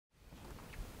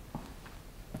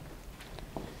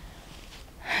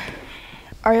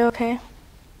Are you okay?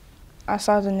 I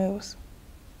saw the news.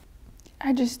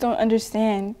 I just don't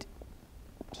understand.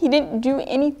 He didn't do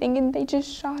anything and they just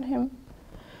shot him.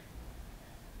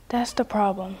 That's the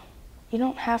problem. You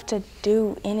don't have to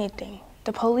do anything.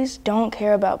 The police don't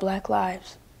care about Black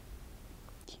lives.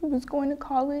 He was going to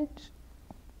college.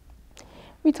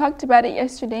 We talked about it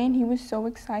yesterday and he was so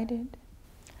excited.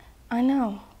 I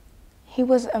know. He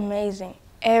was amazing.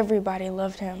 Everybody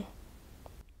loved him.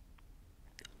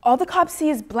 All the cops see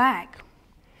is Black.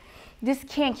 This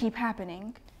can't keep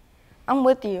happening. I'm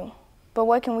with you, but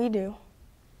what can we do?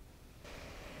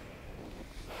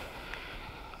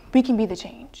 We can be the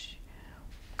change.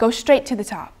 Go straight to the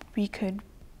top. We could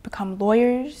become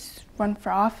lawyers, run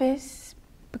for office,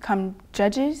 become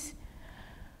judges.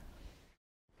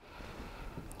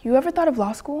 You ever thought of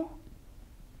law school?